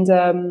 And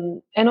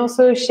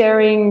also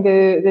sharing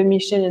the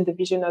mission and the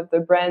vision of the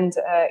brand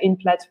in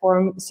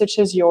platforms such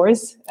as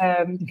yours,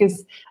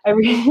 because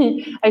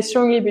I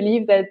strongly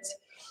believe that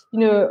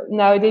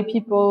nowadays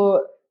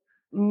people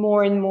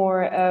more and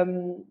more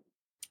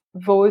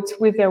vote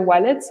with their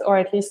wallets, or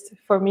at least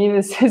for me,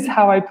 this is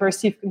how I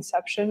perceive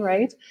consumption,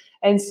 right?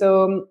 And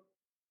so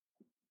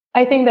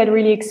I think that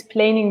really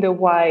explaining the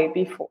why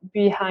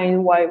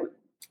behind why,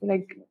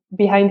 like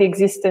behind the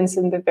existence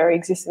and the very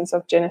existence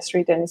of Jenna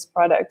Street and its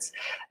products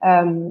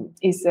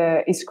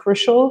is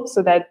crucial,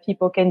 so that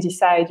people can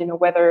decide,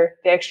 whether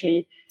they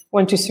actually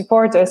want to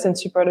support us and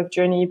support of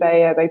Journey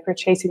by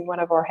purchasing one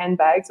of our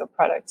handbags or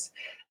products.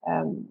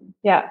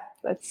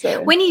 That's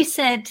when you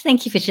said,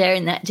 thank you for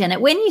sharing that, Jenna,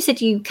 when you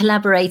said you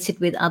collaborated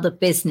with other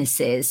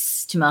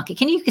businesses to market,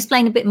 can you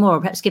explain a bit more,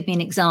 perhaps give me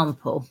an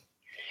example?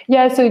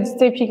 Yeah, so it's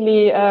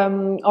typically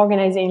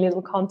organizing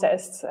little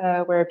contests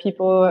where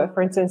people,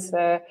 for instance,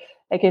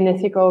 like an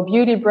ethical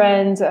beauty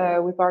brand,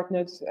 we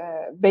partnered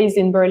based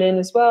in Berlin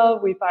as well.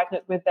 We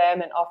partnered with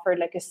them and offered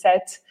like a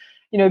set,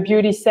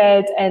 beauty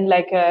set and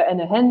like a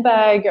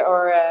handbag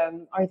or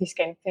these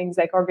kind of things,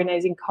 like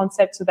organizing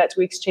concepts so that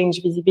we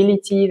exchange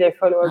visibility, their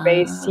follower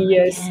base see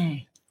us,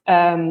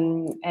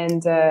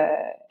 and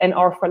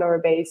our follower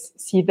base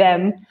see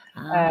them.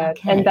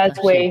 And that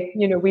way,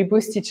 we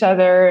boost each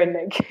other and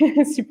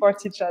like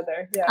support each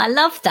other. Yeah. I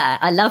love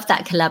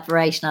that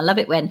collaboration. I love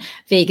it when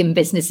vegan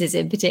businesses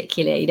in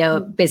particular,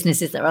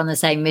 businesses that are on the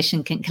same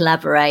mission can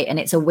collaborate, and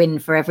it's a win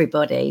for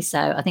everybody. So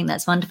I think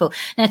that's wonderful.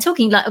 Now,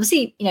 talking like,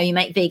 obviously, you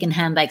make vegan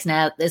handbags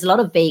now. There's a lot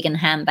of vegan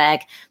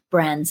handbag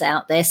brands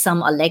out there.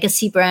 Some are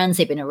legacy brands.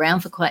 They've been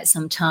around for quite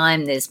some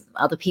time. There's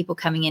other people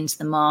coming into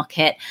the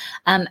market.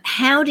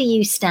 How do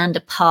you stand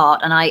apart?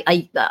 And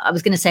I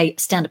was going to say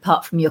stand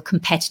apart from your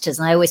competitors.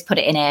 And I always put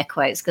it in air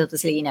quotes because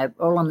obviously,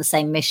 all on the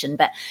same mission.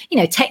 But,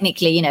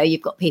 technically,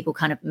 you've got people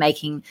kind of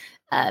making,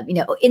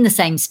 in the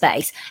same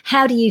space.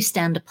 How do you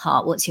stand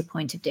apart? What's your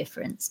point of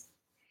difference?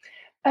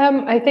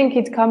 I think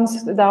it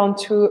comes down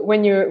to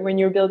when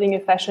you're building a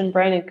fashion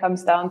brand, it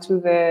comes down to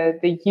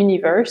the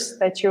universe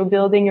that you're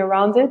building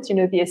around it.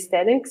 The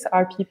aesthetics.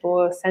 Are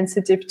people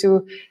sensitive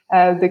to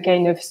the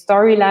kind of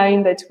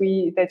storyline that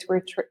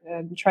we're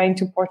trying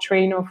to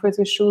portray in our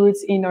photo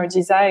shoots, in our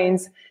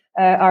designs?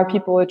 Are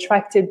people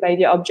attracted by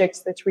the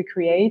objects that we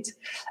create?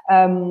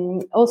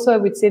 Also, I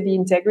would say the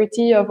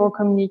integrity of our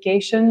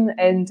communication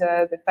and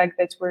the fact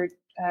that we're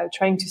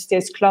trying to stay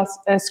as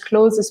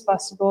close as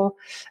possible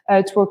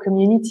to our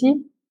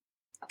community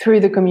through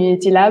the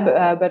community lab,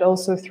 but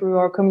also through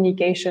our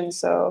communication.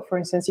 So, for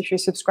instance, if you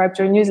subscribe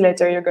to our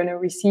newsletter, you're going to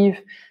receive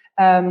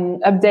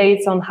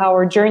updates on how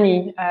our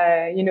journey,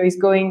 is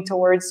going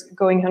towards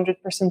going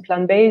 100%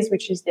 plant-based,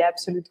 which is the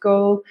absolute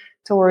goal,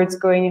 towards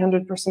going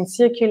 100%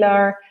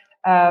 circular.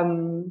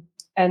 I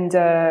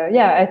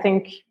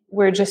think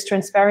we're just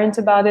transparent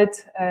about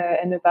it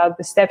and about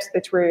the steps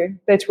that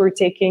we're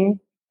taking.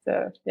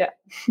 So, yeah.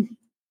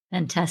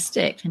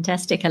 Fantastic.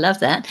 I love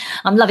that.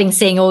 I'm loving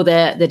seeing all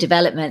the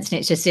developments, and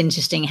it's just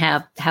interesting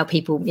how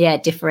people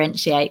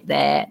differentiate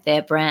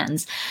their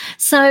brands.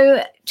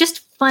 So just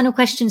final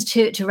questions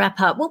to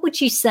wrap up. What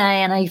would you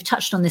say, and you've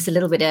touched on this a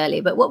little bit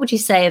earlier, but what would you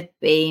say have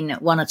been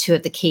one or two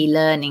of the key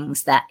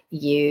learnings that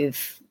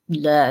you've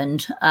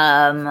learned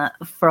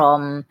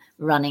from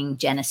running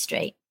Jenna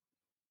Street?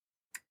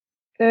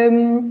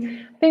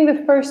 I think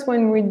the first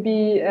one would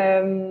be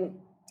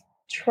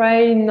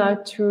try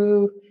not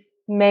to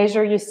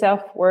measure your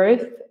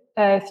self-worth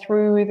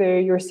through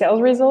your sales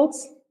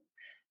results.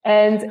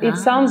 And it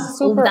sounds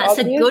super that's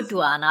obvious. A good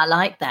one. I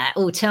like that.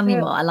 Oh, tell me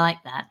more. I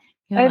like that.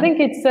 I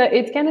think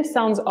it kind of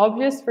sounds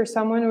obvious for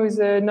someone who's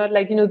not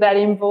like, that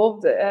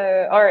involved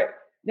or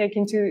like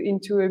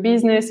into a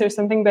business or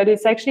something, but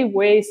it's actually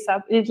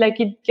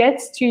it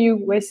gets to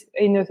you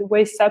in a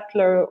way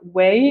subtler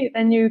way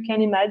than you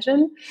can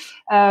imagine.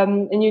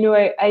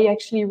 I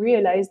actually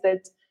realized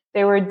that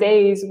there were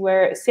days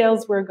where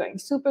sales were going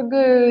super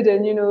good,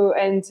 and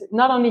and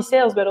not only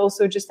sales, but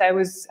also just I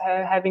was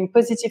having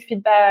positive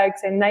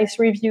feedbacks and nice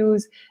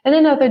reviews. And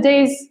then other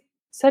days,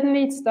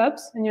 suddenly it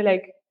stops, and you're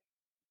like,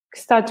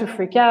 start to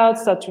freak out,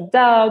 start to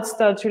doubt,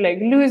 start to like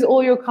lose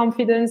all your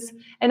confidence.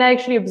 And I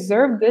actually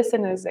observed this,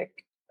 and I was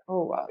like,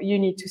 oh wow, you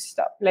need to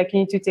stop. Like,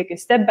 you need to take a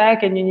step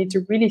back, and you need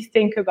to really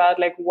think about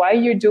like why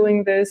you're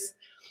doing this,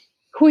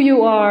 who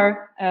you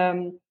are.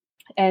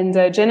 And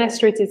Jenna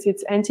Street is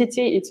its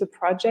entity, it's a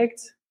project,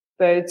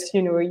 but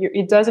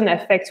it doesn't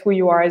affect who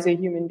you are as a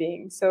human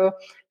being. So I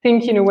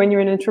think when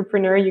you're an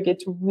entrepreneur, you get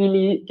to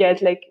really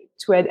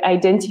to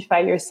identify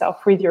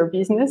yourself with your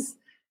business,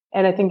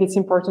 and I think it's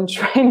important to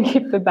try and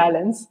keep the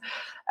balance.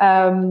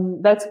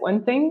 That's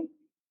one thing.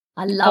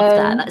 I love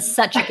that. That's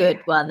such a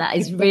good one. That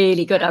is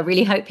really good. I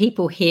really hope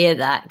people hear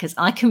that, because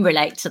I can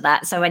relate to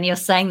that. So when you're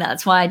saying that,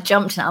 that's why I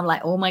jumped and I'm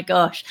like, oh my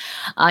gosh,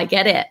 I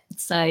get it.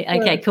 So,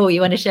 okay, cool. You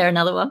want to share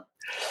another one?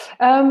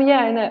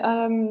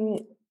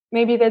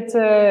 Maybe that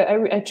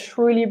I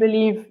truly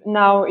believe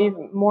now,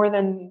 even more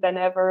than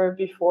ever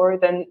before,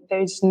 then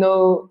there's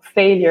no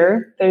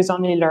failure. There's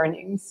only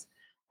learnings.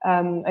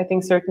 I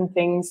think certain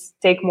things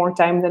take more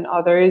time than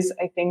others.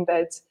 I think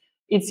that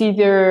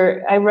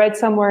I read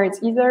somewhere,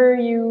 it's either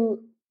you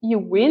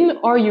win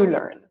or you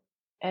learn.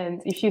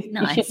 And if you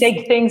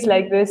take things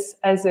like this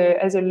as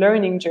a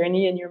learning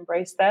journey and you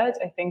embrace that,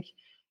 I think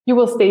you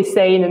will stay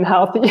sane and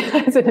healthy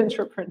as an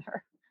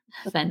entrepreneur.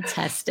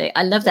 Fantastic.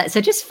 I love that.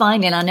 So just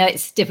finally, and I know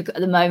it's difficult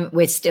at the moment,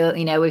 we've still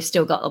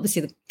got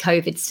obviously the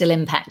COVID still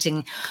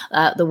impacting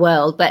the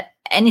world, but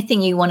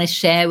anything you want to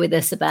share with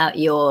us about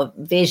your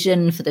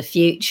vision for the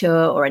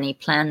future or any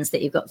plans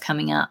that you've got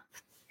coming up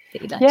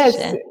that you'd like to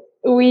share?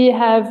 We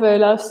have a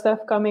lot of stuff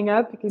coming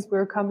up because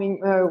we're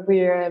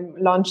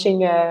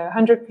launching a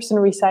 100%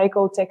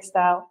 recycled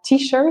textile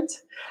t-shirt.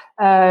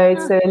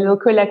 It's a little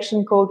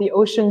collection called the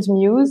Ocean's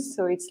Muse.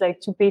 So it's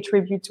like to pay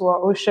tribute to our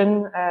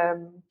ocean.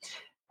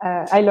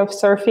 I love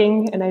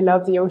surfing and I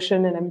love the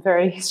ocean and I'm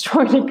very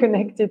strongly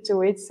connected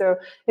to it. So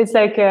it's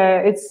like,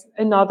 it's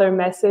another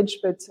message,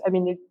 but I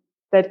mean,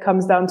 that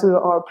comes down to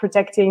our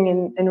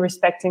protecting and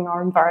respecting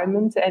our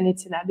environment and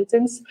its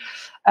inhabitants.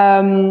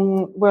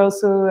 We're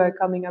also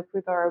coming up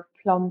with our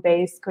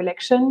plant-based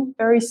collection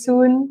very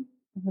soon.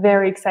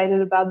 Very excited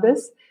about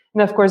this.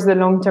 And of course, the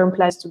long-term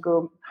plan is to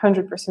go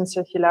 100%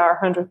 circular,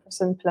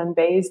 100%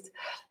 plant-based.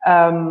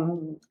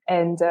 And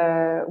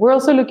we're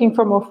also looking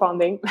for more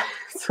funding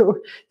so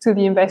to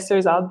the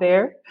investors out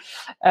there.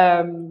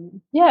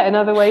 And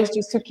otherwise,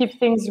 just to keep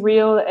things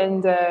real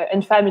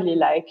and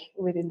family-like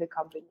within the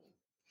company.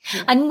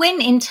 And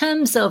when, in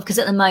terms of, because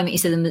at the moment you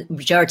said the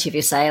majority of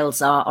your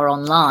sales are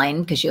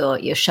online because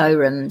your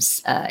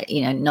showrooms,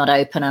 not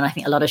open, and I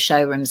think a lot of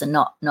showrooms are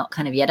not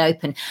kind of yet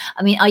open.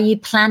 I mean, are you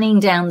planning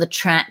down the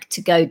track to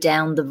go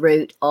down the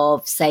route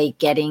of, say,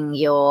 getting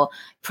your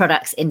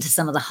products into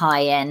some of the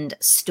high end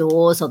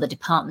stores or the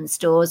department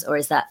stores, or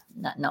is that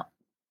not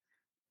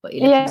what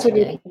you're looking to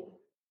do?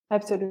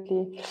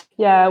 Absolutely.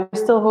 Yeah,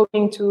 we're still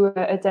hoping to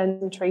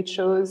attend some trade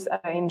shows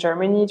in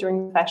Germany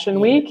during Fashion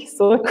Week.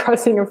 So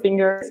crossing our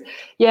fingers.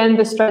 Yeah, and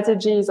the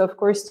strategy is, of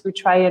course, to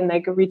try and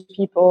reach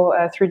people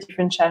through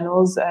different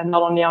channels,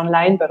 not only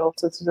online, but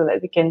also so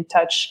that we can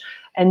touch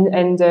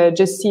and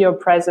just see your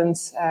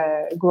presence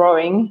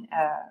growing.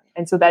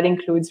 And so that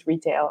includes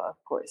retail, of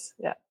course.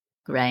 Yeah.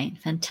 Great.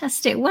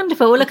 Fantastic.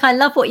 Wonderful. Well, look, I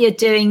love what you're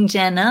doing,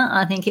 Jenna.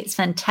 I think it's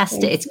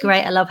fantastic. It's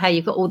great. I love how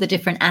you've got all the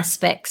different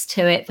aspects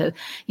to it for,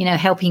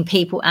 helping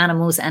people,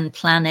 animals and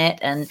planet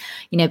and,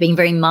 being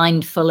very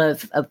mindful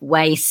of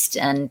waste.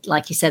 And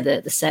like you said,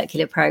 the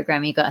circular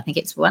program you got, I think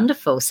it's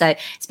wonderful. So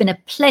it's been a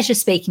pleasure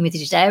speaking with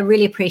you today. I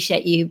really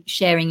appreciate you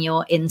sharing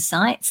your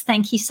insights.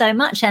 Thank you so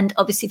much. And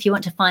obviously, if you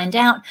want to find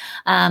out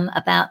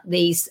about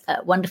these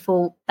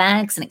wonderful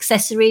bags and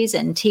accessories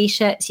and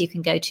T-shirts, you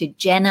can go to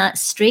Jenna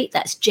Street.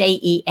 That's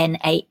JENAH-ST.com.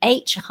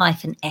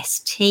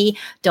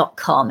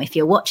 If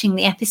you're watching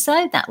the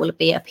episode, that will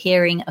be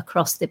appearing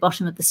across the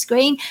bottom of the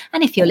screen.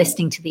 And if you're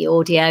listening to the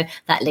audio,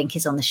 that link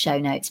is on the show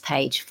notes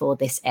page for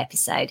this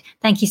episode.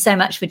 Thank you so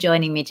much for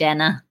joining me,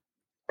 Jenna.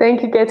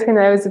 Thank you,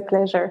 Katrina. It was a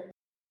pleasure.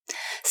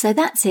 So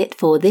that's it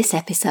for this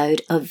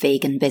episode of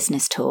Vegan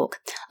Business Talk.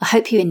 I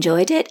hope you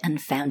enjoyed it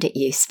and found it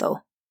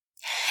useful.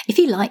 If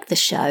you like the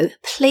show,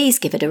 please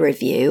give it a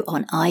review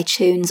on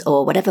iTunes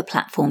or whatever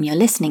platform you're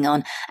listening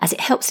on, as it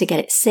helps to get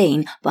it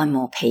seen by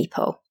more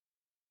people.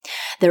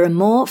 There are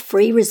more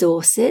free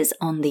resources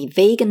on the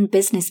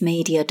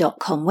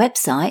veganbusinessmedia.com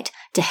website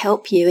to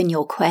help you in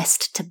your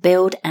quest to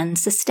build and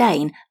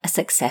sustain a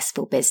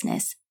successful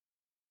business.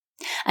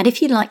 And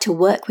if you'd like to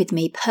work with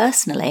me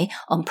personally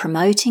on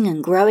promoting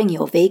and growing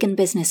your vegan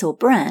business or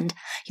brand,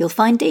 you'll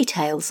find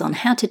details on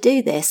how to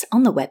do this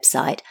on the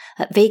website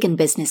at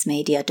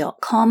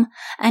veganbusinessmedia.com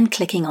and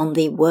clicking on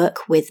the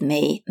Work With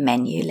Me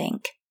menu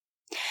link.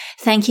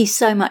 Thank you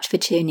so much for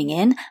tuning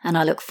in, and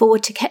I look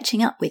forward to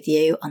catching up with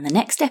you on the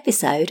next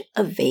episode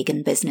of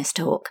Vegan Business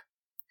Talk.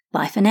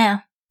 Bye for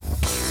now.